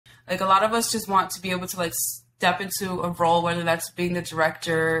Like a lot of us just want to be able to like step into a role, whether that's being the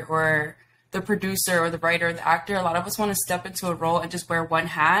director or the producer or the writer or the actor. A lot of us want to step into a role and just wear one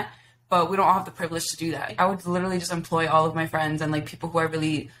hat, but we don't have the privilege to do that. I would literally just employ all of my friends and like people who I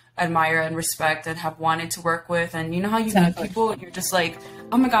really admire and respect and have wanted to work with. And you know how you meet people and you're just like,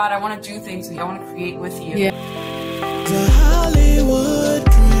 oh my God, I want to do things with you. I want to create with you. Yeah. The Hollywood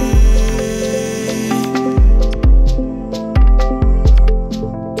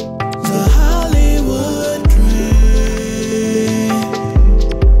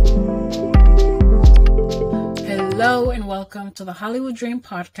Hello and welcome to the Hollywood Dream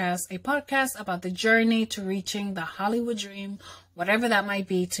Podcast, a podcast about the journey to reaching the Hollywood dream, whatever that might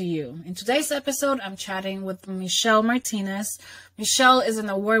be to you. In today's episode, I'm chatting with Michelle Martinez. Michelle is an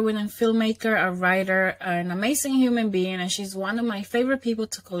award-winning filmmaker, a writer, an amazing human being, and she's one of my favorite people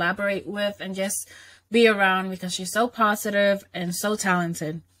to collaborate with and just be around because she's so positive and so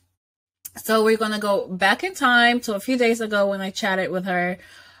talented. So we're going to go back in time to a few days ago when I chatted with her.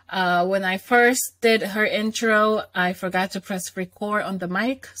 When I first did her intro, I forgot to press record on the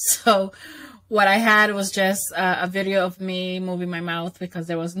mic. So what I had was just a video of me moving my mouth because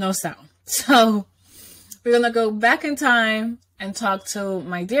there was no sound. So we're going to go back in time and talk to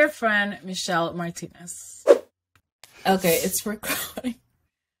my dear friend, Michelle Martinez. Okay, it's recording.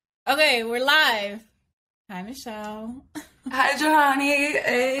 Okay, we're live. Hi, Michelle. Hi, Johanny.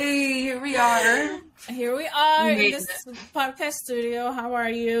 Hey, here we are. Here we are in this podcast studio. How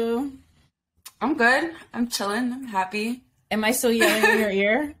are you? I'm good. I'm chilling. I'm happy. Am I still yelling in your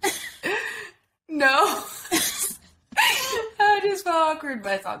ear? No. I just felt awkward,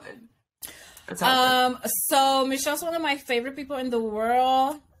 but it's all good. It's all good. So Michelle's one of my favorite people in the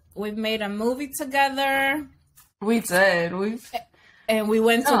world. We've made a movie together. We did. And we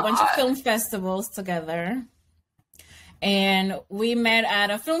went to a bunch of film festivals together. And we met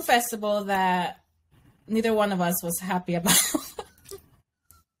at a film festival that neither one of us was happy about.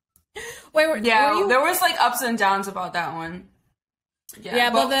 Were you? There was like ups and downs about that one.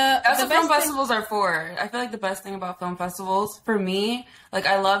 Yeah, but that's what film festivals are for. I feel like the best thing about film festivals, for me, like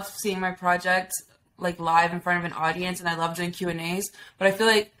I love seeing my project like live in front of an audience, and I love doing Q&As. But I feel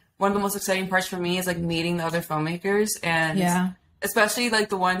like one of the most exciting parts for me is like meeting the other filmmakers, and especially like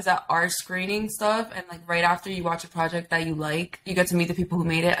the ones that are screening stuff, and like right after you watch a project that you like, you get to meet the people who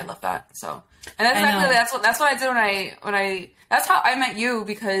made it. I love that. So, and that's what I did when I that's how I met you,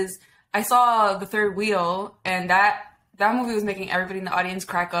 because I saw The Third Wheel, and that movie was making everybody in the audience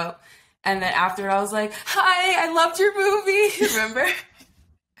crack up. And then after it, I was like, "Hi, I loved your movie." Remember?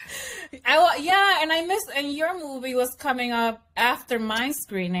 And your movie was coming up after my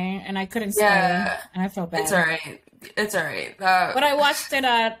screening, and I couldn't stay, and I felt bad. It's all right. But I watched it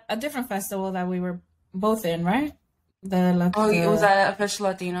at a different festival that we were both in, right? It was at Official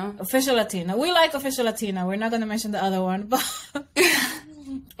Latino. Official Latino. We like Official Latino. We're not going to mention the other one, but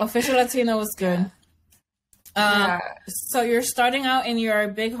Official Latino was good. So you're starting out in your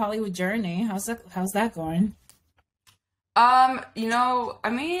big Hollywood journey. How's that going?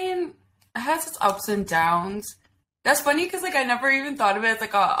 It has its ups and downs. That's funny because like I never even thought of it as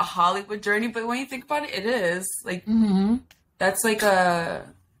like a Hollywood journey, but when you think about it, it is like that's like I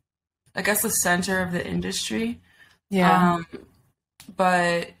guess the center of the industry. Yeah.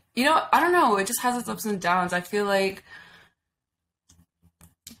 But I don't know. It just has its ups and downs. I feel like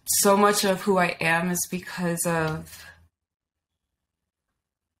so much of who I am is because of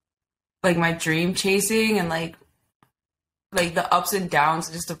like my dream chasing, and like the ups and downs,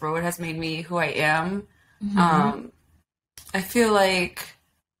 just the road has made me who I am. I feel like,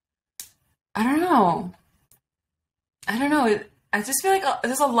 I don't know. I just feel like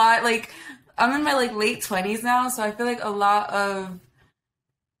there's a lot, like, I'm in my, like, late 20s now, so I feel like a lot of,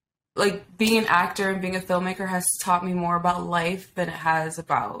 like, being an actor and being a filmmaker has taught me more about life than it has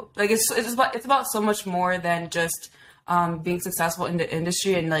about, like, it's about so much more than just being successful in the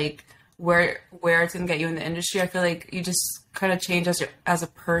industry and, like, where it's going to get you in the industry. I feel like you just kind of change as a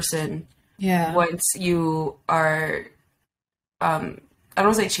person. Yeah. Once you are, I don't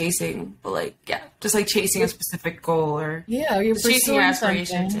want to say chasing, but like, just like chasing a specific goal, or you're chasing your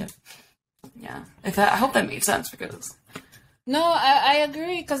aspiration too. Yeah. I hope that made sense, because. No, I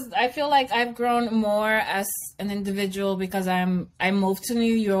agree, because I feel like I've grown more as an individual because I moved to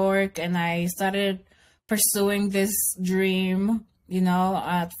New York and I started pursuing this dream.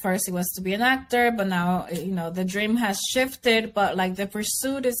 At first it was to be an actor, but now, the dream has shifted, but like the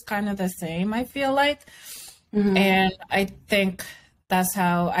pursuit is kind of the same, I feel like. And I think that's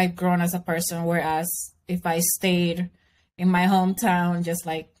how I've grown as a person. Whereas if I stayed in my hometown, just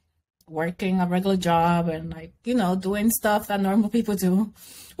like working a regular job and like, you know, doing stuff that normal people do,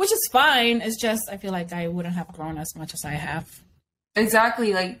 which is fine. It's just, I feel like I wouldn't have grown as much as I have.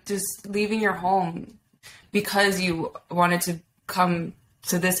 Exactly. Like just leaving your home because you wanted to come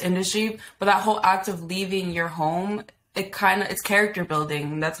to this industry, but that whole act of leaving your home, it's character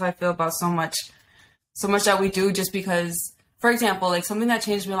building. That's how I feel about so much that we do, just because, for example, like something that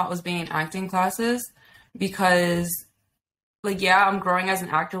changed me a lot was being in acting classes, because like, yeah, I'm growing as an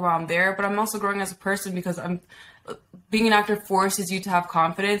actor while I'm there, but I'm also growing as a person because being an actor forces you to have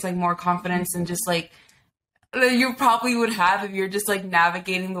confidence, like more confidence than just like you probably would have if you're just like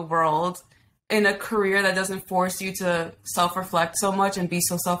navigating the world in a career that doesn't force you to self-reflect so much and be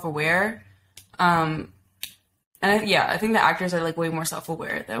so self-aware. And yeah, I think the actors are like way more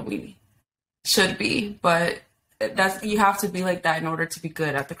self-aware than we should be, but you have to be like that in order to be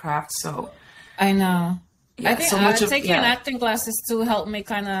good at the craft. So I know. Yeah, I think taking acting classes too helped me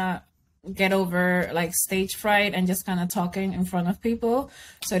kind of get over like stage fright and just kind of talking in front of people.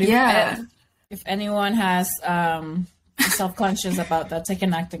 So if anyone has self-conscious about that, take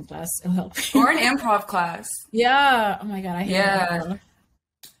an acting class. It'll help you. Or an improv class. Yeah. Oh my God, I hate it.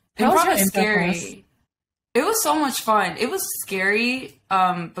 Improv is scary. Class? It was so much fun. It was scary,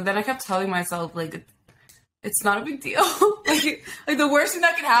 but then I kept telling myself like it's not a big deal. like the worst thing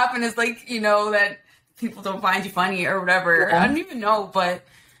that could happen is like, you know, that people don't find you funny or whatever. Yeah. I don't even know, but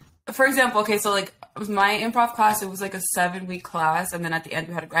for example, okay, so like my improv class, it was like a 7-week class, and then at the end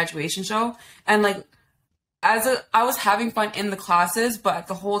we had a graduation show, and like I was having fun in the classes, but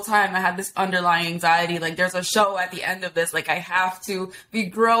the whole time I had this underlying anxiety, like there's a show at the end of this, like I have to be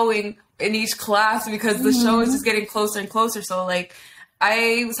growing in each class because the show is just getting closer and closer. So like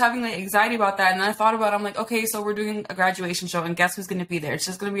I was having like anxiety about that, and then I thought about it, I'm like, okay, so we're doing a graduation show, and guess who's going to be there? It's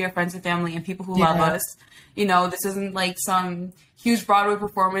just going to be our friends and family and people who love us. You know, this isn't like some huge Broadway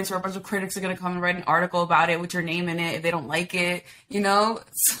performance where a bunch of critics are going to come and write an article about it with your name in it if they don't like it, you know?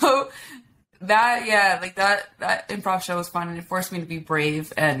 So that improv show was fun, and it forced me to be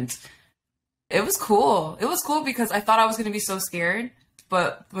brave, and it was cool. It was cool because I thought I was going to be so scared,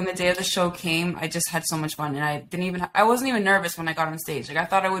 but when the day of the show came, I just had so much fun, and I wasn't even nervous when I got on stage. Like I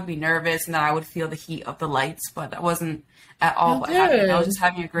thought I would be nervous and that I would feel the heat of the lights, but that wasn't at all what happened. I was just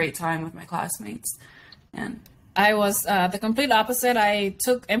having a great time with my classmates. And I was the complete opposite. I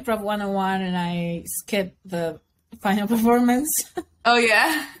took Improv 101 and I skipped the final performance. Oh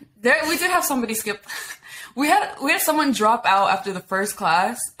yeah. We did have somebody skip. We had someone drop out after the first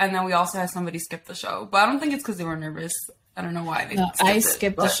class, and then we also had somebody skip the show. But I don't think it's because they were nervous. I don't know why they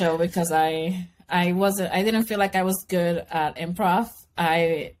skipped the show because I didn't feel like I was good at improv.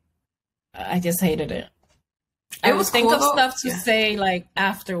 I just hated it. I would think of stuff to say like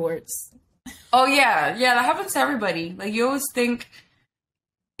afterwards. Oh yeah, that happens to everybody. Like you always think,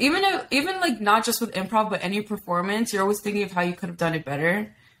 even like not just with improv, but any performance, you're always thinking of how you could have done it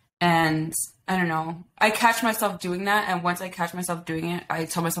better. And I don't know, I catch myself doing that, and once I catch myself doing it, I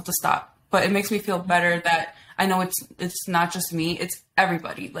tell myself to stop. But it makes me feel better that I know it's not just me, it's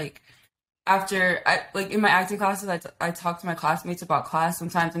everybody. Like in my acting classes, I talk to my classmates about class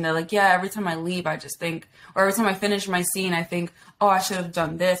sometimes, and they're like, yeah, every time I leave, I just think, or every time I finish my scene, I think, oh, I should have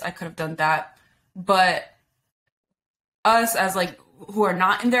done this, I could have done that. But us as like who are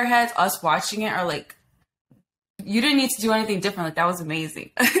not in their heads, us watching it are like, you didn't need to do anything different. Like that was amazing.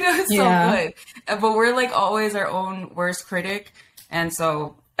 It was so good. But we're like always our own worst critic. And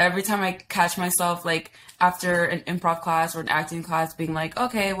so every time I catch myself like after an improv class or an acting class being like,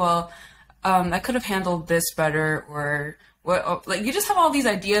 okay, well, I could have handled this better, or what, like you just have all these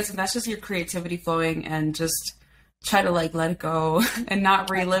ideas, and that's just your creativity flowing, and just try to like let it go and not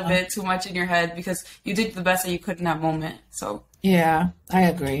relive it too much in your head because you did the best that you could in that moment. So yeah, I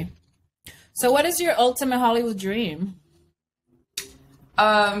agree. So what is your ultimate Hollywood dream?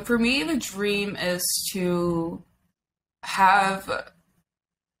 For me, the dream is to have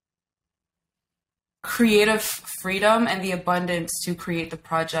creative freedom and the abundance to create the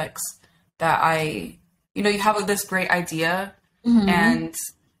projects that you have this great idea, and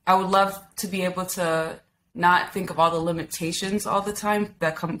I would love to be able to not think of all the limitations all the time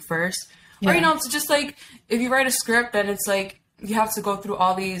that come first. Or, to just like, if you write a script, then it's like, you have to go through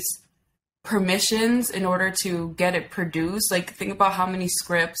all these permissions in order to get it produced. Like, think about how many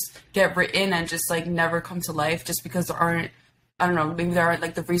scripts get written and just like never come to life just because there aren't, I don't know, maybe there aren't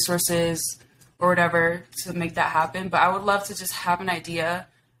like the resources or whatever to make that happen. But I would love to just have an idea,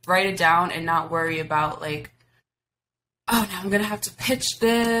 write it down, and not worry about like, oh, now I'm going to have to pitch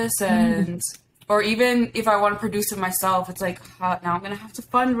this, and or even if I want to produce it myself, it's like, now I'm going to have to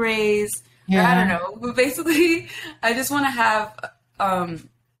fundraise. Yeah. I don't know. But basically, I just want to have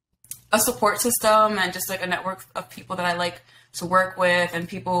a support system and just like a network of people that I like to work with and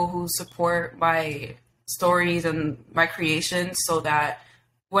people who support my stories and my creations so that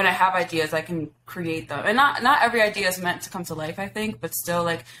when I have ideas, I can create them. And not every idea is meant to come to life, I think, but still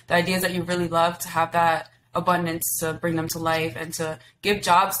like the ideas that you really love, to have that abundance to bring them to life and to give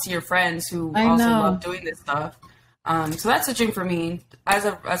jobs to your friends who also love doing this stuff. So that's a dream for me as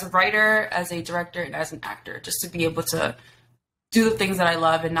a writer, as a director, and as an actor, just to be able to do the things that I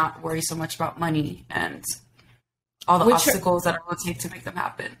love and not worry so much about money and all the obstacles that it will take to make them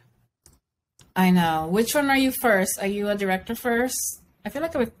happen. I know. Which one are you first? Are you a director first? I feel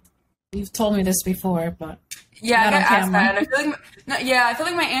like you've told me this before, but yeah, I get asked that. I feel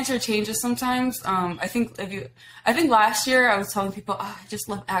like my answer changes sometimes. I think last year I was telling people, I just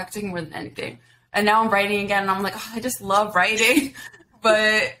love acting more than anything, and now I'm writing again, and I'm like, I just love writing.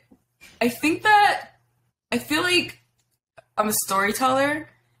 But I think that I feel like I'm a storyteller,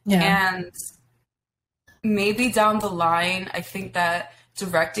 and maybe down the line, I think that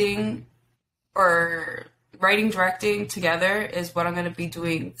directing or directing together is what I'm going to be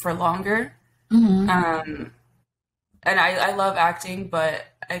doing for longer. Mm-hmm. And I love acting, but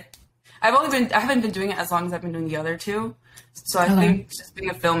I haven't been doing it as long as I've been doing the other two. So I think just being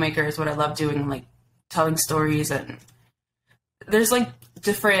a filmmaker is what I love doing, like telling stories, and there's like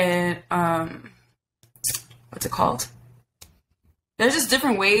different, what's it called? There's just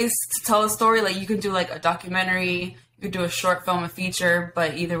different ways to tell a story. Like you can do like a documentary, you could do a short film, a feature,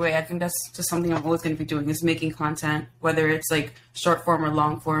 but either way, I think that's just something I'm always going to be doing, is making content, whether it's like short form or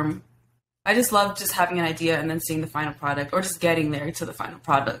long form. I just love just having an idea and then seeing the final product, or just getting there to the final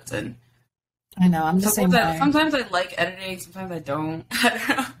product. And I know, I'm the same way. Sometimes I like editing, sometimes I don't. I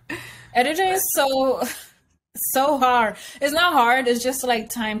don't know. Editing is so hard. It's not hard, it's just like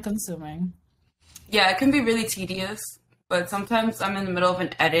time consuming. Yeah, it can be really tedious. But sometimes I'm in the middle of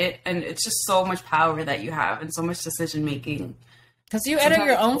an edit, and it's just so much power that you have and so much decision making. Because you edit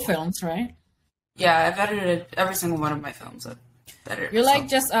your own films, right? Yeah, I've edited every single one of my films. You're like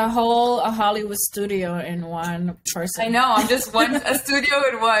just a Hollywood studio in one person. I know, I'm just a studio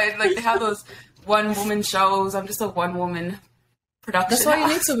in one. Like they have those one-woman shows. I'm just a one-woman production. That's what you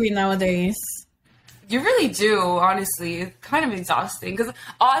need to be nowadays. You really do, honestly. It's kind of exhausting because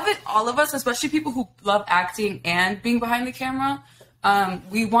all of us, especially people who love acting and being behind the camera,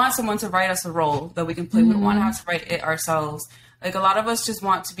 we want someone to write us a role that we can play. Mm-hmm. We don't want to have to write it ourselves. Like a lot of us just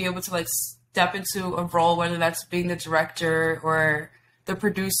want to be able to like step into a role, whether that's being the director or the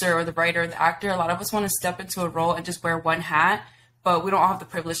producer or the writer or the actor. A lot of us want to step into a role and just wear one hat, but we don't have the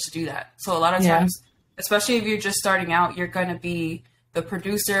privilege to do that. So a lot of times, especially if you're just starting out, you're going to be the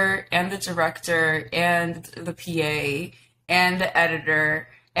producer and the director and the PA and the editor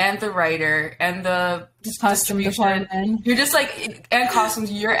and the writer and the costume department. You're just like, and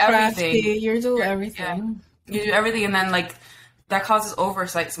costumes, you're everything. Crafty, you do everything. Yeah. You do everything, and then like that causes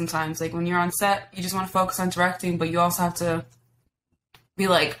oversight sometimes. Like when you're on set, you just want to focus on directing, but you also have to be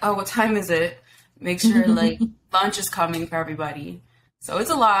like, oh, what time is it? Make sure like lunch is coming for everybody. So it's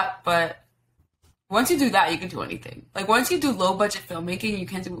a lot, but once you do that, you can do anything. Like, once you do low-budget filmmaking, you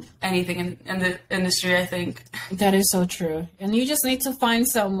can do anything in the industry, I think. That is so true. And you just need to find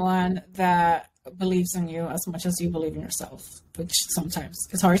someone that believes in you as much as you believe in yourself, which sometimes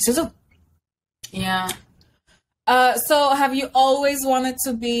is hard to do. Yeah. So have you always wanted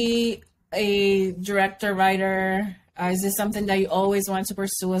to be a director, writer? Is this something that you always wanted to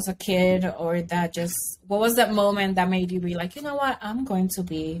pursue as a kid? Or what was that moment that made you be like, you know what, I'm going to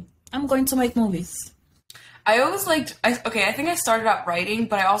make movies? I always liked, I think I started out writing,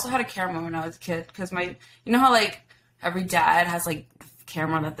 but I also had a camera when I was a kid, because you know how like every dad has like a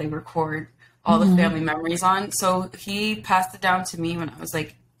camera that they record all the family memories on? So he passed it down to me when I was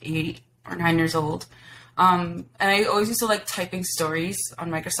like 8 or 9 years old. And I always used to like typing stories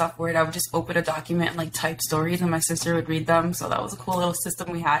on Microsoft Word. I would just open a document and like type stories, and my sister would read them. So that was a cool little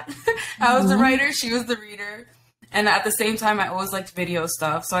system we had. I was the writer, she was the reader. And at the same time, I always liked video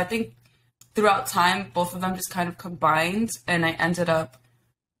stuff. So I think throughout time, both of them just kind of combined, and I ended up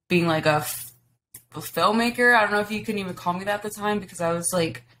being like a filmmaker. I don't know if you can even call me that at the time, because I was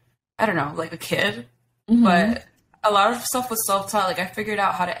like, I don't know, like a kid. Mm-hmm. But a lot of stuff was self-taught. Like I figured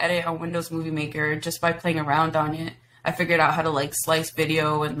out how to edit on Windows Movie Maker just by playing around on it. I figured out how to like slice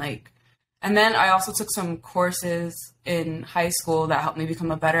video and then I also took some courses in high school that helped me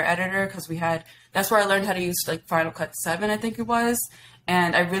become a better editor, because that's where I learned how to use like Final Cut 7, I think it was.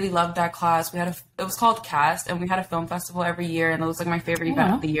 And I really loved that class. It was called Cast, and we had a film festival every year, and it was like my favorite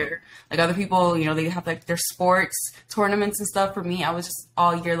event of the year. Like other people, you know, they have like their sports tournaments and stuff. For me, I was just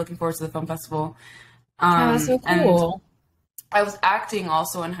all year looking forward to the film festival. That's so cool. I was acting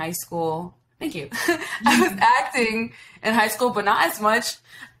also in high school. Thank you. I was acting in high school, but not as much.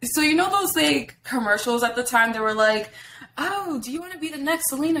 So you know those like commercials at the time? They were like, "Oh, do you want to be the next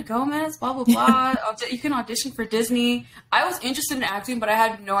Selena Gomez? Blah blah blah. You can audition for Disney." I was interested in acting, but I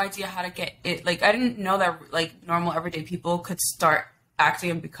had no idea how to get it. Like I didn't know that like normal everyday people could start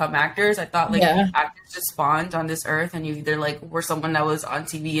acting and become actors. I thought like actors just spawned on this earth, and you either like were someone that was on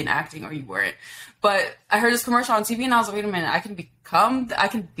TV and acting, or you weren't. But I heard this commercial on TV, and I was like, wait a minute, I can be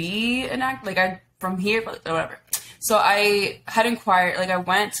an actor, like I from here, but whatever. So I had inquired, like I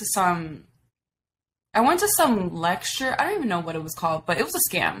went to some lecture. I don't even know what it was called, but it was a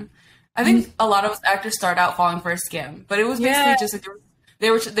scam. I think a lot of us actors start out falling for a scam, but it was basically just like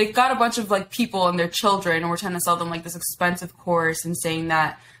they got a bunch of like people and their children, and were trying to sell them like this expensive course and saying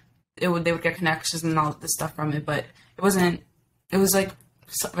that they would get connections and all this stuff from it, but it wasn't. It was like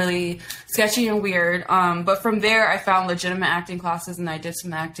really sketchy and weird. But from there, I found legitimate acting classes, and I did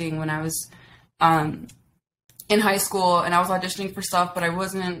some acting when I was in high school, and I was auditioning for stuff, but I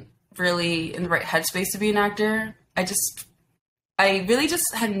wasn't really in the right headspace to be an actor. I really just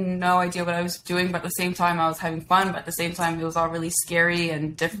had no idea what I was doing, but at the same time I was having fun, but at the same time it was all really scary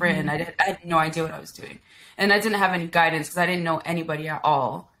and different, and I had no idea what I was doing. And I didn't have any guidance because I didn't know anybody at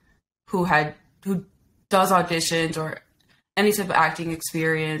all who does auditions or any type of acting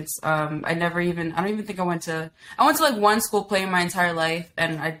experience. I don't even think I went to like one school play in my entire life,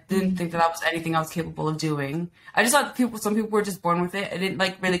 and I didn't think that was anything I was capable of doing. I just thought some people were just born with it. It didn't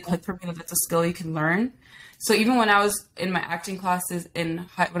like really click for me that that's a skill you can learn. So even when I was in my acting classes when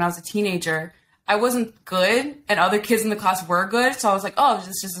I was a teenager, I wasn't good, and other kids in the class were good. So I was like, oh,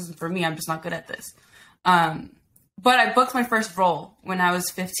 this just isn't for me. I'm just not good at this. But I booked my first role when I was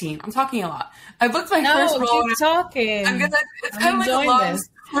 15. I'm talking a lot. I booked my first role. Keep talking. It's kind of like a long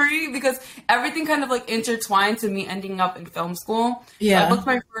story because everything kind of like intertwined to me ending up in film school. Yeah. So I booked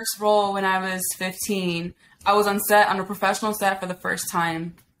my first role when I was 15. I was on a professional set for the first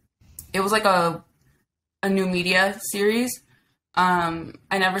time. It was like a new media series. I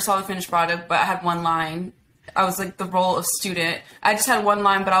never saw the finished product, but I had one line. I was like the role of student. I just had one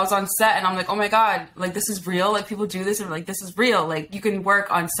line, but I was on set, and I'm like, oh my God, like this is real. Like people do this, and like this is real. Like you can work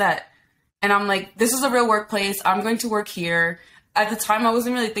on set. And I'm like, this is a real workplace. I'm going to work here. At the time, I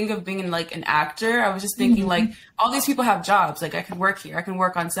wasn't really thinking of being like an actor. I was just thinking like all these people have jobs. Like I could work here. I can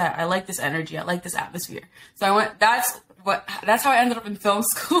work on set. I like this energy. I like this atmosphere. So I went. That's how I ended up in film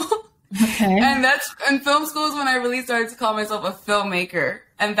school. Okay. And film school is when I really started to call myself a filmmaker.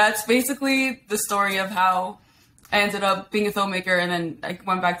 And that's basically the story of how I ended up being a filmmaker, and then I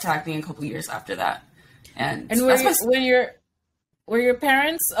went back to acting a couple years after that. And were your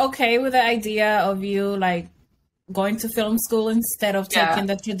parents okay with the idea of you like going to film school instead of taking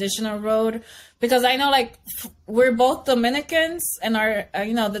the traditional road? Because I know like we're both Dominicans, and our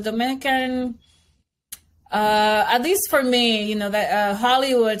the Dominican, at least for me, that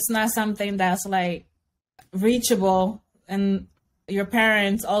Hollywood's not something that's like reachable, and your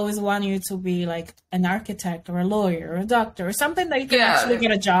parents always want you to be like an architect or a lawyer or a doctor or something that you can actually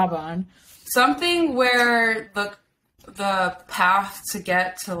get a job on. Something where the path to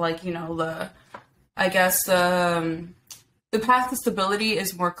get to like, the path to stability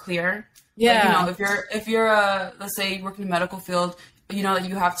is more clear. Yeah. Like, if you're let's say you work in the medical field, you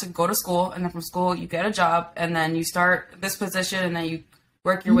have to go to school, and then from school you get a job, and then you start this position, and then you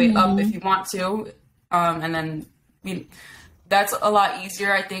work your way up if you want to. And then that's a lot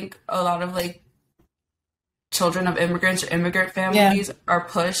easier. I think a lot of like children of immigrants or immigrant families are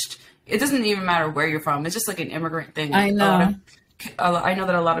pushed. It doesn't even matter where you're from. It's just like an immigrant thing. I know. I know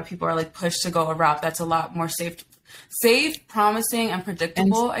that a lot of people are like pushed to go a route that's a lot more safe, promising, and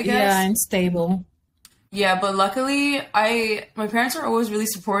predictable, I guess. Yeah, and stable. Yeah, but luckily my parents are always really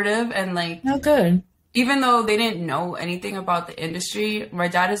supportive, and like, oh, good. Even though they didn't know anything about the industry, my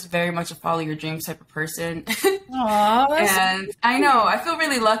dad is very much a follow your dreams type of person. Aww, and I know, I feel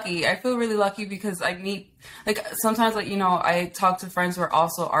really lucky. I feel really lucky because I meet, like, sometimes, like, I talk to friends who are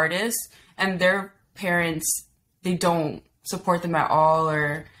also artists, and their parents, they don't support them at all,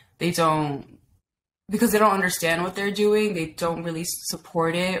 or they don't, because they don't understand what they're doing, they don't really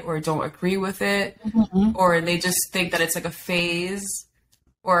support it or don't agree with it, or they just think that it's like a phase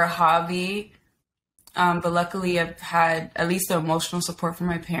or a hobby. But luckily I've had at least the emotional support from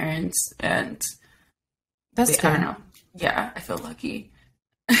my parents, and that's good. I don't know. Yeah, I feel lucky.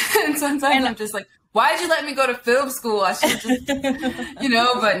 And sometimes I'm just like, why'd you let me go to film school? I should just,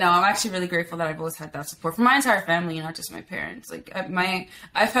 but no, I'm actually really grateful that I've always had that support from my entire family, not just my parents. Like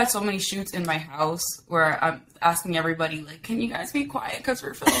I've had so many shoots in my house where I'm asking everybody, like, can you guys be quiet because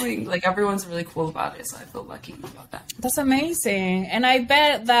we're filming? Like, everyone's really cool about it, so I feel lucky about that. That's amazing. And I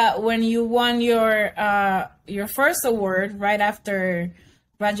bet that when you won your first award right after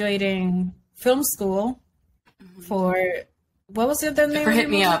graduating film school for, what was the name? For Hit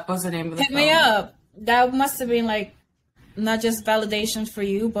Me Up was the name of the film. Hit Me Up. That must have been like not just validation for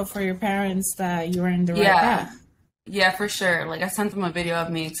you, but for your parents that you were in the right path. Yeah, for sure. Like, I sent them a video of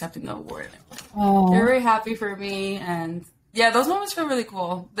me accepting the award. Oh, They're very happy for me, and yeah, those moments feel really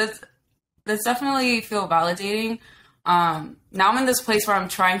cool. That's definitely feel validating. Now I'm in this place where I'm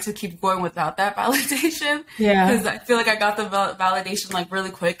trying to keep going without that validation. Yeah, because I feel like I got the validation like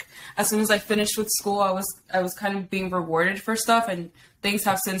really quick. As soon as I finished with school, I was kind of being rewarded for stuff, and things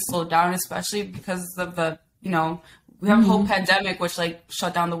have since slowed down, especially because of the we have a whole pandemic which like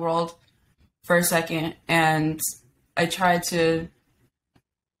shut down the world for a second, and I tried to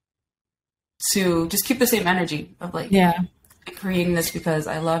just keep the same energy of like creating this because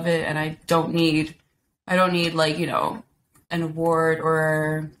I love it, and I don't need like, an award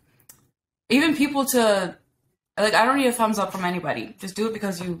or even people to like, I don't need a thumbs up from anybody. Just do it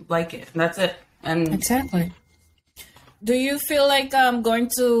because you like it, and that's it. And exactly. Do you feel like going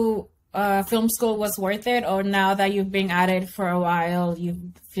to film school was worth it, or now that you've been at it for a while,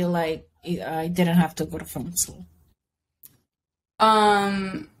 you feel like I didn't have to go to film school?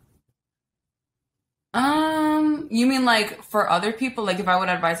 You mean like for other people? Like if I would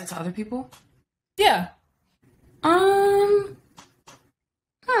advise it to other people? Yeah.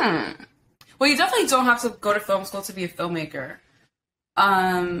 Well, you definitely don't have to go to film school to be a filmmaker.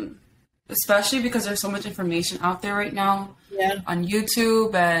 Especially because there's so much information out there right now on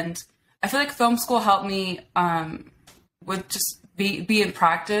YouTube, and I feel like film school helped me with just be in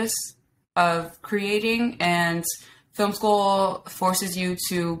practice of creating, and film school forces you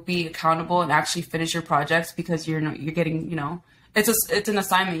to be accountable and actually finish your projects because you're getting, it's an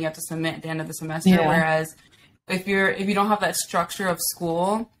assignment you have to submit at the end of the semester. Whereas if you don't have that structure of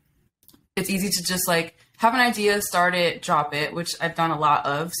school, it's easy to just like have an idea, start it, drop it, which I've done a lot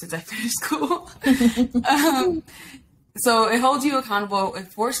of since I finished school. So it holds you accountable.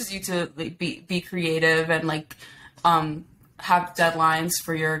 It forces you to like, be creative and like have deadlines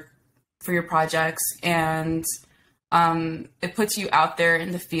for your projects, and it puts you out there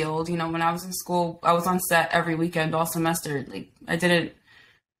in the field. When I was in school, I was on set every weekend all semester. Like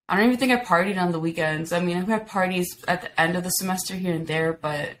I don't even think I partied on the weekends. I mean, I had parties at the end of the semester here and there,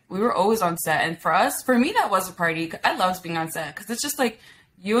 but we were always on set. And for me, that was a party. I loved being on set because it's just like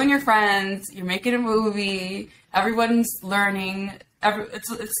you and your friends, you're making a movie, everyone's learning. It's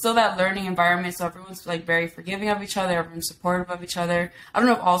still that learning environment, so everyone's like very forgiving of each other, everyone's supportive of each other. I don't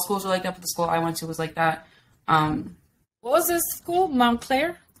know if all schools were like that, but the school I went to was like that. What was this school?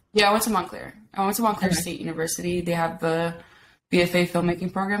 Montclair? Yeah, I went to Montclair. State University. They have the BFA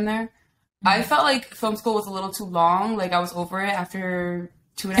filmmaking program there. I felt like film school was a little too long. Like I was over it after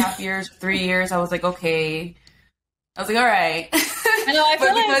 2.5 years, 3 years. I was like, okay. I was like, all right. I know. I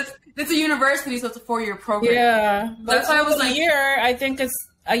feel like it's a university, so it's a 4-year program. Yeah, that's why I was like, a year. I think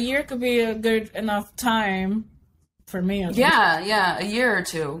a year could be a good enough time for me. Yeah, a year or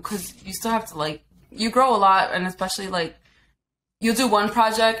two, because you still have to like you grow a lot, and especially like you'll do one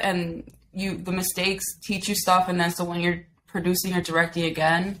project and the mistakes teach you stuff, and then so when you're producing or directing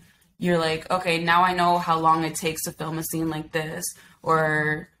again, you're like, okay, now I know how long it takes to film a scene like this,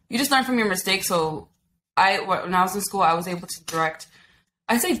 or you just learn from your mistakes. So when I was in school, I was able to direct,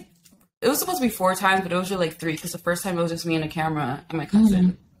 I say it was supposed to be 4 times, but it was really like 3, because the first time it was just me and a camera and my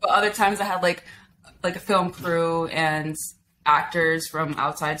cousin. But other times I had like a film crew and actors from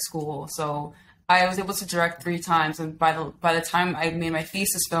outside school. So I was able to direct 3 times, and by the time I made my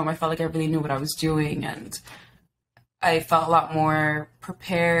thesis film, I felt like I really knew what I was doing, and I felt a lot more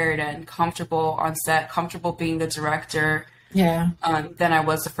prepared and comfortable on set, comfortable being the director. Than I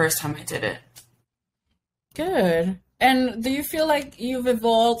was the first time I did it. Good. And do you feel like you've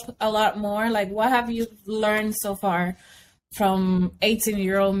evolved a lot more? Like, what have you learned so far from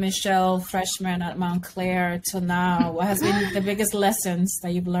 18-year-old Michelle, freshman at Montclair, to now? What has been the biggest lessons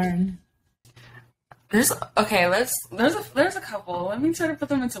that you've learned? There's a couple. Let me try to put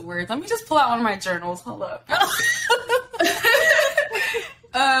them into words. Let me just pull out one of my journals. Hold up.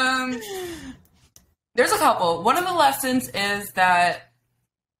 There's a couple. One of the lessons is that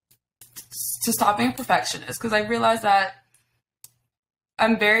to stop being a perfectionist, because I realized that I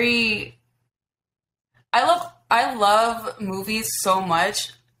love movies so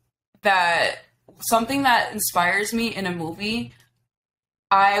much that something that inspires me in a movie,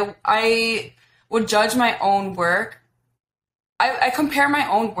 I would judge my own work. I compare my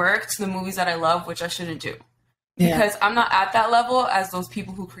own work to the movies that I love, which I shouldn't do. Because I'm not at that level as those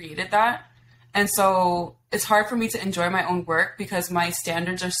people who created that. And so it's hard for me to enjoy my own work because my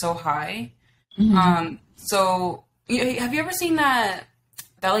standards are so high. So have you ever seen that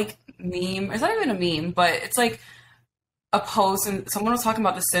like meme? It's not even a meme, but it's like a post, and someone was talking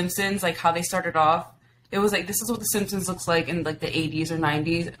about The Simpsons, like how they started off. It was like, this is what The Simpsons looks like in like the 80s or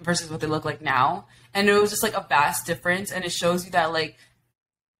 90s versus what they look like now. And it was just like a vast difference. And it shows you that like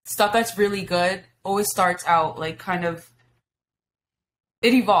stuff that's really good always starts out like kind of,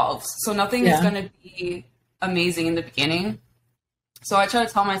 it evolves. So nothing is going to be amazing in the beginning. So I try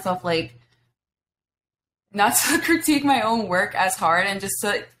to tell myself like not to critique my own work as hard and just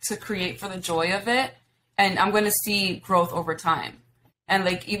to create for the joy of it. And I'm going to see growth over time. And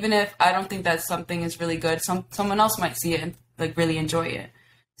like, even if I don't think that something is really good, someone else might see it and like really enjoy it.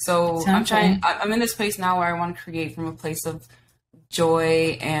 So I'm in this place now where I want to create from a place of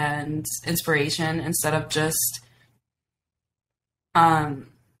joy and inspiration instead of just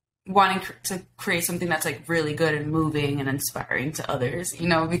wanting to create something that's like really good and moving and inspiring to others, you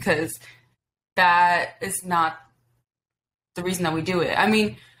know, because that is not the reason that we do it. I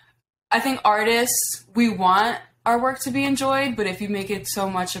mean, I think artists, we want our work to be enjoyed, but if you make it so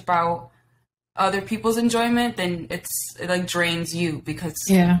much about other people's enjoyment, then it like drains you because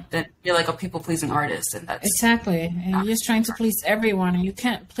then you're like a people-pleasing artist, and that's exactly. And you're just trying to please everyone, and you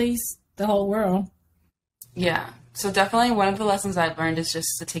can't please the whole world. Yeah. So definitely one of the lessons I've learned is just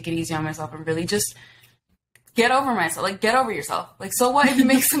to take it easy on myself and really just get over myself. Like, get over yourself. Like, so what if you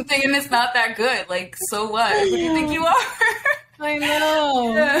make something and it's not that good? Like, so what? Who do you think you are? I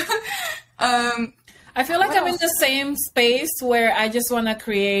know. Yeah. I feel like I'm in the same space where I just want to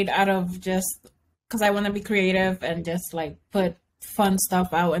create out of just because I want to be creative and just like put fun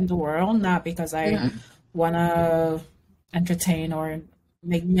stuff out in the world, not because I want to entertain or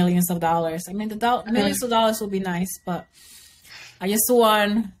make millions of dollars. I mean, millions of dollars would be nice, but I just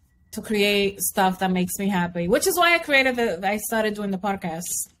want to create stuff that makes me happy, which is why I started doing the podcast.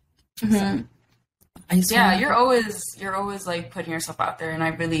 So you're always like putting yourself out there, and I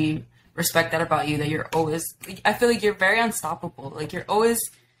really respect that about you, that you're always, I feel like you're very unstoppable. Like, you're always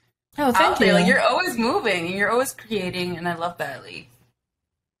out there. Like, you're always moving and you're always creating, and I love that. Like,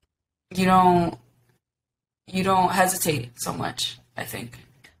 you don't hesitate so much, I think.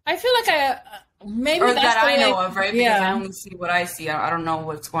 I feel like maybe or that's that I way, know of, right? Because I only see what I see. I don't know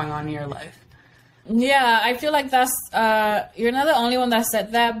what's going on in your life. Yeah, I feel like that's you're not the only one that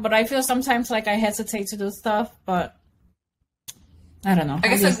said that, but I feel sometimes like I hesitate to do stuff, but I don't know. I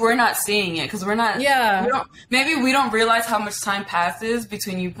guess like we're not seeing it because we're not. Yeah. Maybe we don't realize how much time passes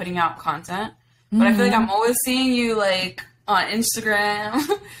between you putting out content. But I feel like I'm always seeing you like on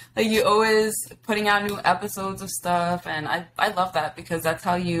Instagram, like you always putting out new episodes of stuff, and I love that because that's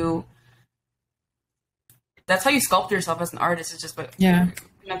how you sculpt yourself as an artist. It's just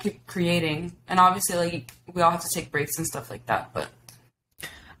keep creating, and obviously like we all have to take breaks and stuff like that. But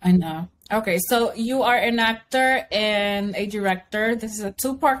I know. Okay, so you are an actor and a director. This is a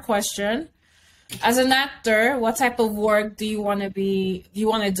two-part question. As an actor, what type of work do you want to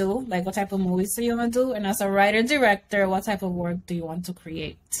do? Like, what type of movies do you want to do? And as a writer-director, what type of work do you want to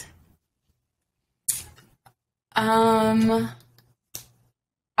create? I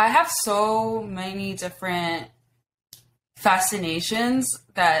have so many different fascinations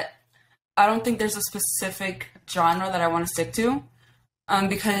that I don't think there's a specific genre that I want to stick to.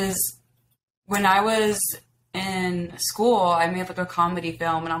 Because when I was in school, I made like a comedy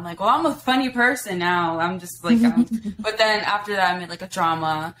film, and I'm like, well, I'm a funny person now. I'm just like, but then after that, I made like a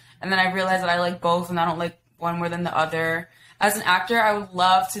drama, and then I realized that I like both, and I don't like one more than the other. As an actor, I would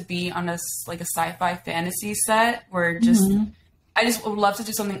love to be on a sci-fi fantasy set where I just would love to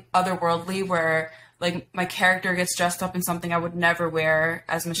do something otherworldly where like my character gets dressed up in something I would never wear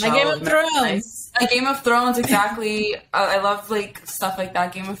as Michelle. Like Game of Thrones. Like Game of Thrones, exactly. I love like stuff like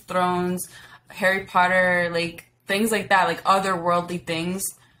that. Game of Thrones, Harry Potter, like things like that, like otherworldly things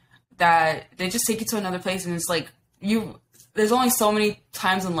that they just take you to another place, and it's like there's only so many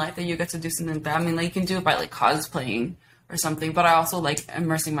times in life that you get to do something like that. I mean, like you can do it by like cosplaying or something, but I also like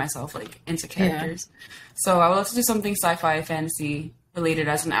immersing myself like into characters. So I would love to do something sci-fi fantasy related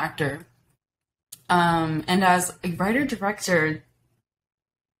as an actor. And as a writer-director,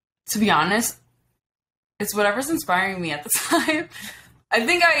 to be honest, it's whatever's inspiring me at the time. I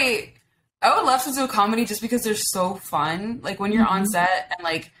think I would love to do a comedy just because they're so fun. Like when you're on set and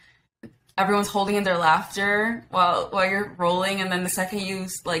like everyone's holding in their laughter while you're rolling, and then the second you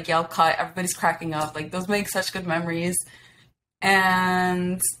like yell cut, everybody's cracking up. Like those make such good memories.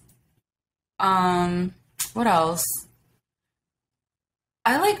 And what else?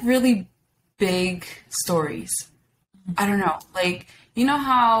 I like really big stories. I don't know. Like, you know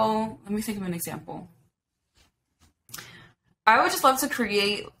how, let me think of an example. I would just love to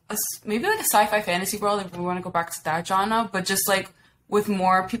create maybe like a sci-fi fantasy world if we want to go back to that genre, but just like with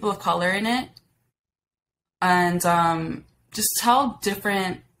more people of color in it, and just tell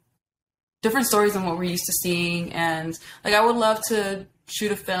different stories than what we're used to seeing. And like I would love to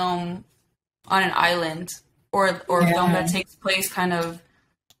shoot a film on an island, or a film that takes place kind of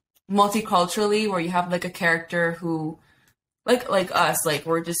multiculturally, where you have like a character who like us, like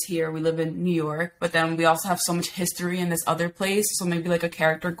we're just here, we live in New York, but then we also have so much history in this other place. So maybe like a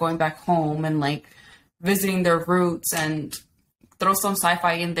character going back home and like visiting their roots, and throw some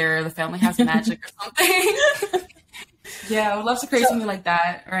sci-fi in there. The family has magic or something. Yeah, I would love to create something like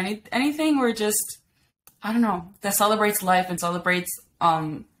that, or anything where just, I don't know, that celebrates life and celebrates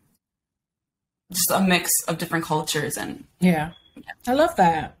just a mix of different cultures. And yeah. I love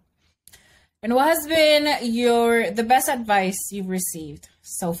that. And what has been the best advice you've received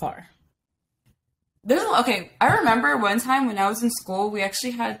so far? I remember one time when I was in school, we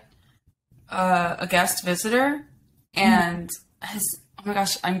actually had a guest visitor, and oh my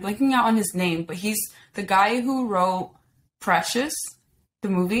gosh, I'm blanking out on his name, but he's the guy who wrote Precious, the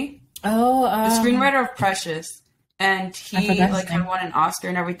movie. Oh, the screenwriter of Precious. And he like had won an Oscar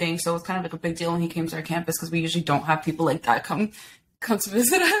and everything, so it was kind of like a big deal when he came to our campus, because we usually don't have people like that come to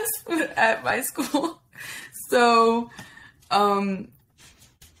visit us at my school. So I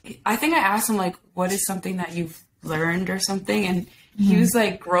think I asked him like, what is something that you've learned or something, and he was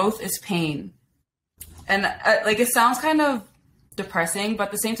like, growth is pain. And like, it sounds kind of depressing, but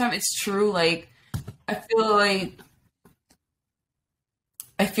at the same time it's true. Like I feel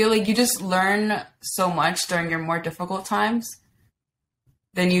like you just learn so much during your more difficult times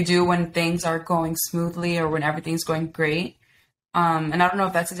than you do when things are going smoothly or when everything's going great. And I don't know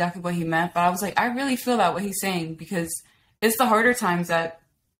if that's exactly what he meant, but I was like, I really feel that what he's saying, because it's the harder times that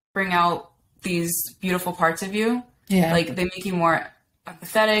bring out these beautiful parts of you. Yeah. Like they make you more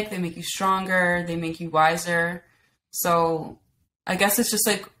empathetic, they make you stronger, they make you wiser. So I guess it's just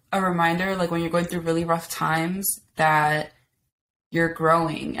like a reminder, like when you're going through really rough times, that you're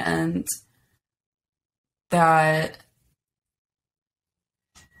growing, and that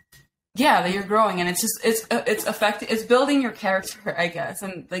you're growing, and it's just it's building your character, I guess.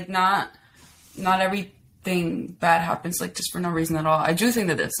 And like not everything bad happens like just for no reason at all. I do think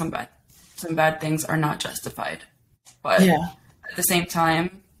that there's some bad things are not justified, but at the same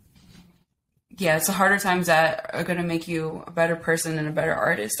time, it's the harder times that are going to make you a better person and a better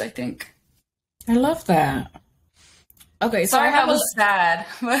artist, I think. I love that. Okay, so sorry, that was sad.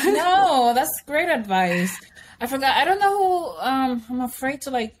 No, that's great advice. I forgot. I don't know who. I'm afraid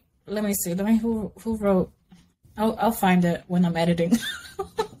to like. Let me see. Who wrote. I'll find it when I'm editing.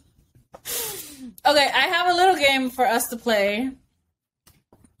 Okay, I have a little game for us to play.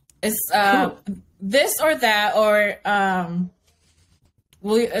 It's cool. This or that, or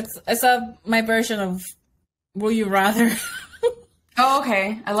it's my version of Will You Rather. Oh,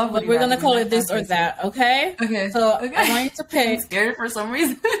 okay. I love what we're gonna call it this or that, okay? Okay. So I want you to pick. I'm scared for some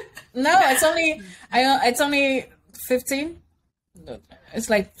reason. No, it's only 15. It's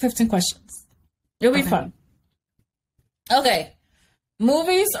like 15 questions. It'll be fun. Okay.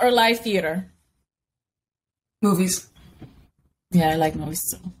 Movies or live theater? Movies. Yeah, I like movies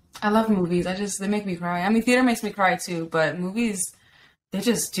too. I love movies. They make me cry. I mean, theater makes me cry too, but movies, they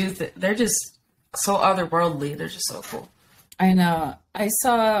just do. They're just so otherworldly. They're just so cool. I know. I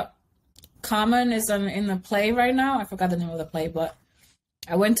saw Common is in the play right now. I forgot the name of the play, but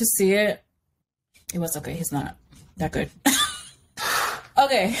I went to see it. It was okay. He's not that good.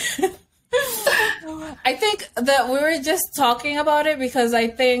 Okay. I think that we were just talking about it because I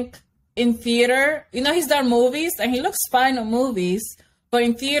think in theater, he's done movies and he looks fine in movies, but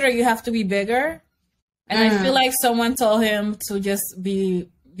in theater you have to be bigger. And I feel like someone told him to just do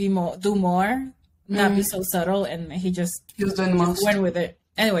more. Not be so subtle, and he was doing the most. Went with it.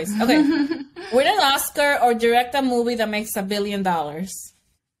 Anyways, okay. Win an Oscar or direct a movie that makes $1 billion?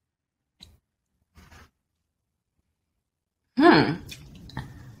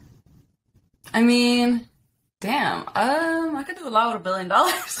 I mean, damn. I could do a lot with $1 billion.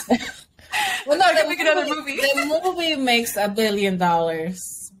 Well, no, the movie makes $1 billion,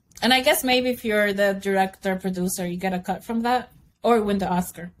 and I guess maybe if you're the director producer, you get a cut from that or win the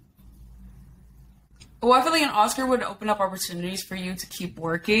Oscar. Well, I feel like an Oscar would open up opportunities for you to keep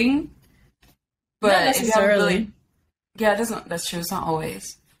working. But Not if you have a necessarily. billion, yeah, it doesn't. That's true. It's not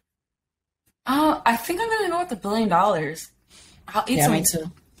always. Oh, I think I'm gonna go with the $1 billion. I'll eat Yeah, some me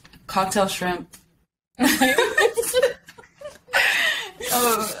too. cocktail shrimp.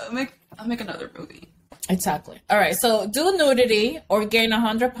 Oh, I'll make another movie. Exactly. All right. So do nudity or gain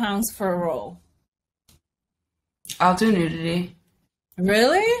 100 pounds for a role. I'll do nudity.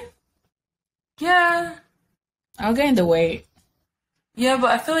 Really? Yeah. I'll gain the weight. Yeah, but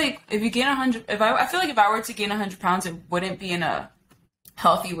I feel like if you gain 100, I feel like if I were to gain 100 pounds, it wouldn't be in a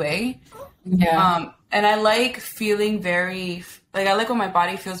healthy way. Yeah. And I like feeling I like when my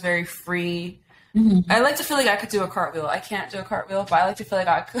body feels very free. Mm-hmm. I like to feel like I could do a cartwheel. I can't do a cartwheel, but I like to feel like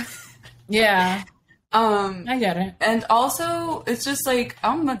I could. Yeah. I get it. And also, it's just like,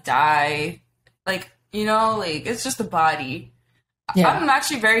 I'm gonna die. Like, like, it's just the body. Yeah. I'm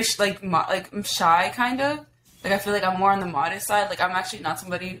actually very, I'm shy, kind of. Like, I feel like I'm more on the modest side. Like, I'm actually not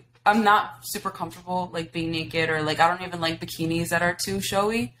somebody, I'm not super comfortable, like, being naked, or, like, I don't even like bikinis that are too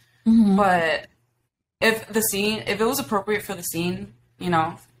showy. Mm-hmm. But if it was appropriate for the scene,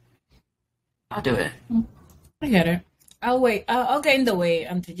 I'll do it. I get it. I'll wait. I'll gain the weight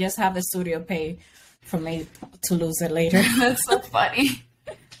and to just have the studio pay for me to lose it later. That's so funny.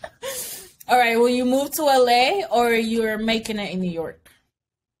 All right. Will you move to LA or you're making it in New York?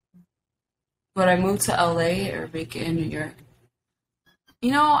 Would I move to LA or make it in New York?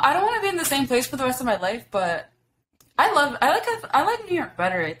 I don't want to be in the same place for the rest of my life, but I like New York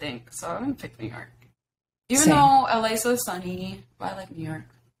better, I think. So I'm gonna pick New York. Even Same. though LA's so sunny, but I like New York.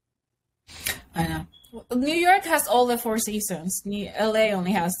 I know. New York has all the 4 seasons. LA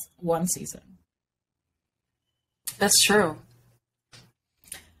only has 1 season. That's true.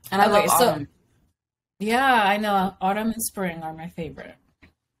 And I love autumn. Yeah, I know. Autumn and spring are my favorite.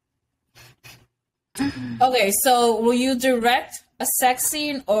 Okay, so will you direct a sex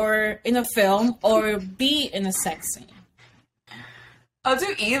scene or in a film or be in a sex scene? I'll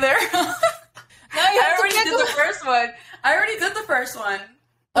do either. I already did the first one.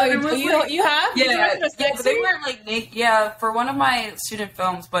 Oh, you have? Yeah, but they weren't like naked. Yeah, for one of my student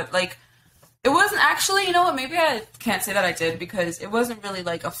films, but like it wasn't actually. You know what? Maybe I can't say that I did because it wasn't really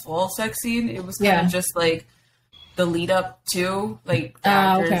like a full sex scene. It was kind of just like the lead up to like the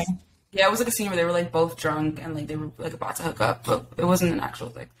actors. Okay. Yeah, it was like a scene where they were like both drunk and like they were like about to hook up, but it wasn't an actual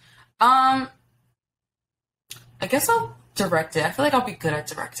thing. I guess I'll direct it. I feel like I'll be good at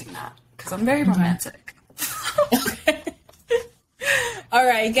directing that because I'm very romantic. Okay. All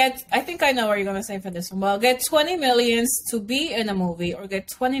right, I think I know what you're gonna say for this one. Well, get 20 millions to be in a movie, or get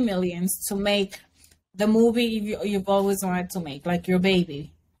 20 millions to make the movie you've always wanted to make, like your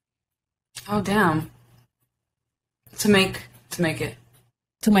baby. Oh damn! To make it.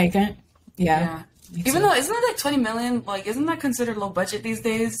 To make it, yeah. Even though isn't it like 20 million? Like, isn't that considered low budget these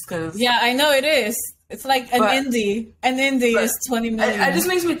days? Because yeah, I know it is. It's like an indie. An indie is 20 million. It just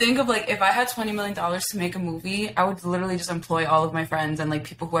makes me think of like if I had $20 million to make a movie, I would literally just employ all of my friends and like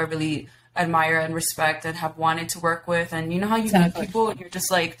people who I really admire and respect and have wanted to work with. And you know how you meet people and you're just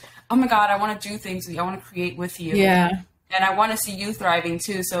like, oh my god, I want to do things with you. I want to create with you. Yeah. And I want to see you thriving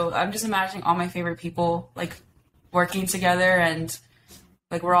too. So I'm just imagining all my favorite people like working together and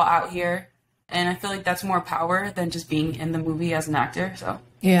like we're all out here. And I feel like that's more power than just being in the movie as an actor. So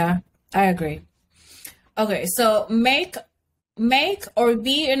yeah, I agree. Okay, so make or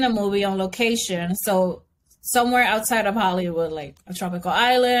be in a movie on location. So somewhere outside of Hollywood, like a tropical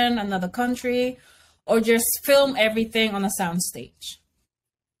island, another country, or just film everything on a soundstage.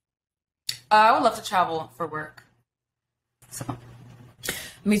 I would love to travel for work. So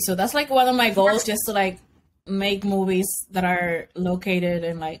Me too. That's like one of my goals, just to like make movies that are located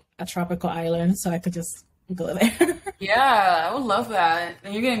in like a tropical island, so I could just go there. Yeah, I would love that.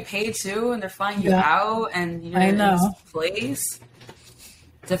 And you're getting paid too, and they're flying you out, and you're in this place,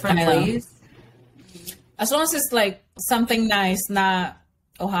 different place. As long as it's like something nice, not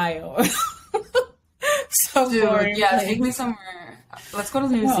Ohio. So dude, boring. Yeah, take me somewhere. Let's go to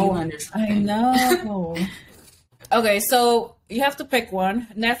New Zealand or something. I know. Okay, so you have to pick one: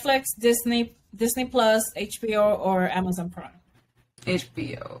 Netflix, Disney Plus, HBO, or Amazon Prime.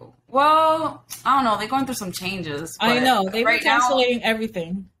 HBO. Well, I don't know. They're going through some changes. I know. They've been canceling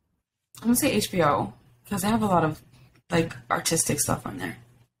everything. I'm going to say HBO because they have a lot of like artistic stuff on there.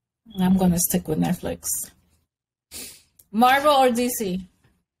 I'm going to stick with Netflix. Marvel or DC?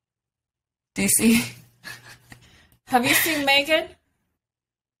 DC. Have you seen Megan?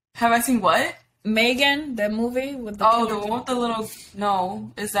 Have I seen what? Megan, the movie with the the one with the little...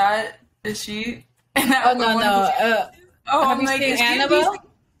 No. Is she... Oh, no. I'm like, is Annabelle?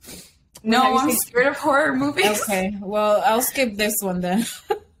 No, I'm scared of horror movies. Okay, well, I'll skip this one then.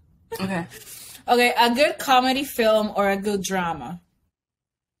 Okay. Okay, a good comedy film or a good drama?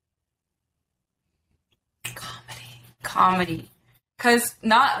 Comedy. Because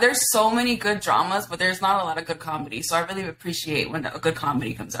there's so many good dramas, but there's not a lot of good comedy. So I really appreciate when a good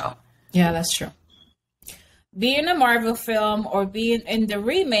comedy comes out. Yeah, that's true. Be in a Marvel film or be in the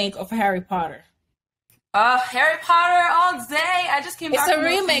remake of Harry Potter? Harry Potter all day. I just came back. It's a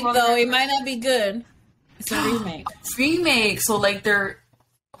remake, though. It might not be good. It's a remake. Remake. So, like, they're...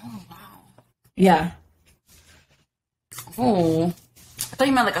 Oh, wow. Yeah. Oh. I thought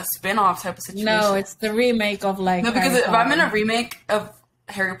you meant, like, a spin-off type of situation. No, it's the remake of, like... No, because if I'm in a remake of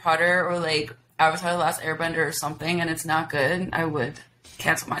Harry Potter or, like, Avatar: The Last Airbender or something and it's not good, I would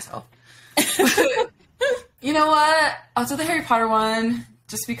cancel myself. You know what? I'll do the Harry Potter one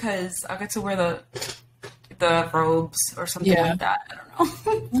just because I'll get to wear the robes or something like that. I don't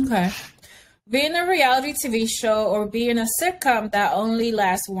know. Okay. Be in a reality TV show or be in a sitcom that only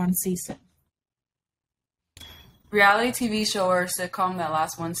lasts one season? Reality TV show or sitcom that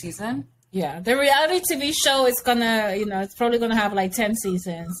lasts one season? Yeah. The reality TV show is gonna, it's probably gonna have like 10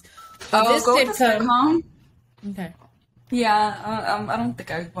 seasons. Go with the sitcom. Okay. Yeah, I don't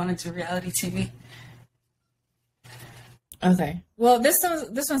think I want to do reality TV. Okay. Well, this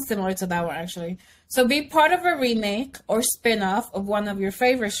one's similar to that one, actually. So be part of a remake or spin-off of one of your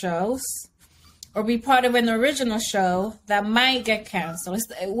favorite shows, or be part of an original show that might get canceled.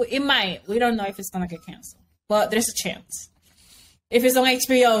 It might. We don't know if it's going to get canceled, but there's a chance. If it's on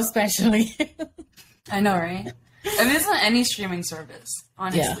HBO, especially. I know, right? If it's on any streaming service,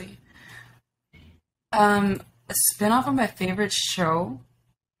 honestly. Yeah. A spin-off of my favorite show?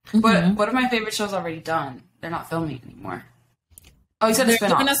 But what if my favorite show's already done? They're not filming anymore. Oh, you said a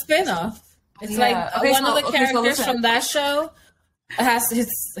spin-off. They're doing a spin-off. It's one of the characters from that show has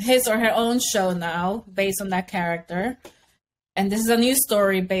his or her own show now based on that character. And this is a new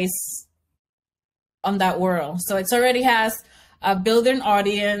story based on that world. So it already has a built-in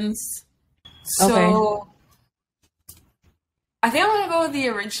audience. So I think I'm going to go with the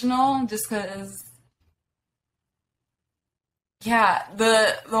original just because... Yeah,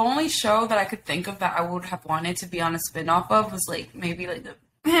 the only show that I could think of that I would have wanted to be on a spin-off of was like maybe like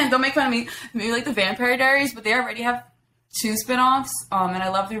don't make fun of me, maybe like the Vampire Diaries, but they already have 2 spin-offs. And I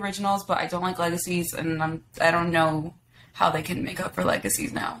love the originals, but I don't like Legacies, and I don't know how they can make up for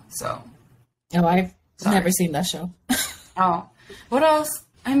Legacies now. So I've never seen that show. Oh. What else?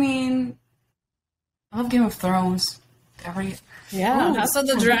 I mean, I love Game of Thrones. House of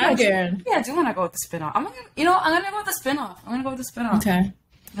the Dragon. Yeah, I do want to go with the spin-off. I'm gonna go with the spin-off. Okay.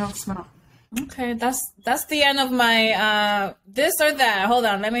 No, the spin-off. Okay, that's the end of my this or that. Hold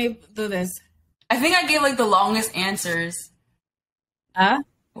on, let me do this. I think I gave like the longest answers. Huh?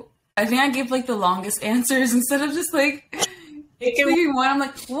 I think I gave like the longest answers instead of just like thinking one. I'm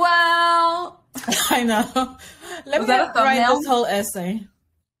like, well, I know. Let me write this whole essay.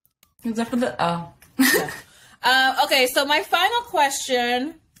 Is that for the okay, so my final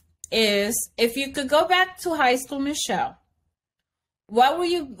question is: if you could go back to high school, Michelle, what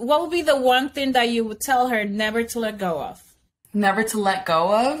would be the one thing that you would tell her never to let go of? Never to let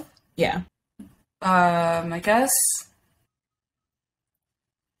go of? Yeah. I guess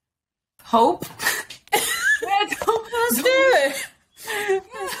hope. Let's do it.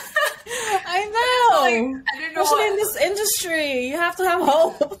 I know. Like, I didn't know. Especially in this industry, you have to have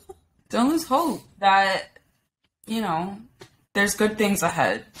hope. Don't lose hope that, there's good things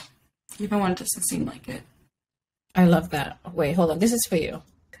ahead, even when it doesn't seem like it. I love that. Wait, hold on. This is for you.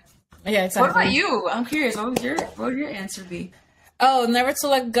 Yeah, exactly. What about you? I'm curious. What would your answer be? Oh, never to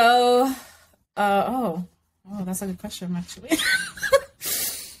let go. Oh, that's a good question, actually.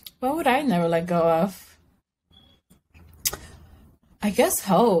 What would I never let go of? I guess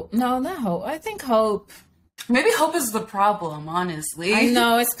hope. No, not hope. I think hope. Maybe hope is the problem, honestly. I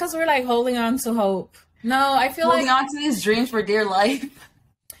know. It's because we're like holding on to hope. No, I feel holding on to these dreams for dear life.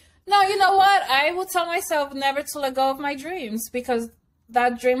 No, you know what? I will tell myself never to let go of my dreams because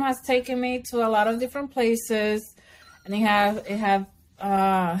that dream has taken me to a lot of different places, and it have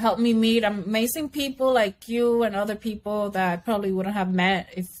helped me meet amazing people like you and other people that I probably wouldn't have met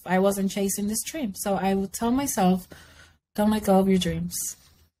if I wasn't chasing this dream. So I would tell myself, don't let go of your dreams.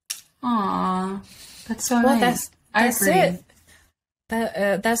 Aww, that's so nice. That's it.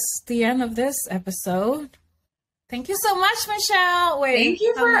 That's the end of this episode. Thank you so much, Michelle. Thank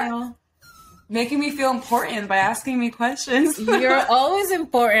you for making me feel important by asking me questions. You're always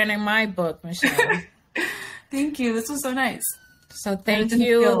important in my book, Michelle. Thank you. This was so nice. So thank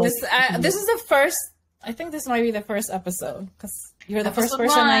you. This is the first. I think this might be the first episode because you're the first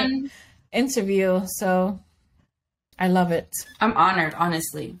person I interview. So I love it. I'm honored,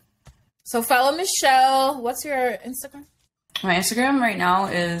 honestly. So follow Michelle. What's your Instagram? My Instagram right now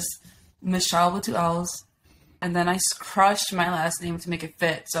is Michelle with 2 L's. And then I crushed my last name to make it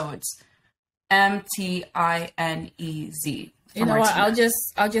fit. So it's Mtinez. You know what? I'll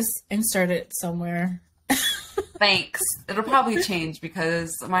just insert it somewhere. Thanks. It'll probably change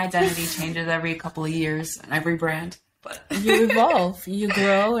because my identity changes every couple of years and every brand. But you evolve, you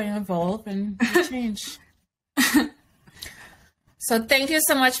grow and evolve and you change. So thank you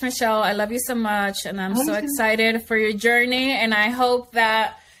so much, Michelle. I love you so much, and I'm so excited for your journey. And I hope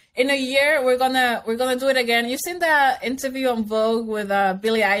that in a year we're gonna do it again. You've seen that interview on Vogue with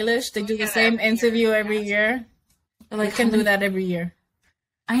Billie Eilish? They do the same interview every year. Like, we can do that every year.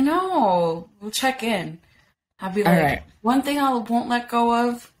 I know. We'll check in. I'll be like, right. One thing I won't let go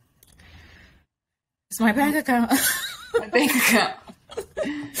of is my bank account. My bank account.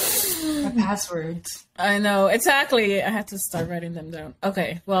 My passwords. I know. Exactly. I had to start writing them down.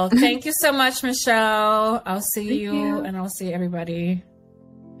 Okay. Well, thank you so much, Michelle. I'll see you, and I'll see everybody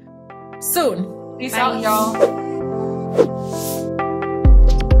soon. Peace out, y'all.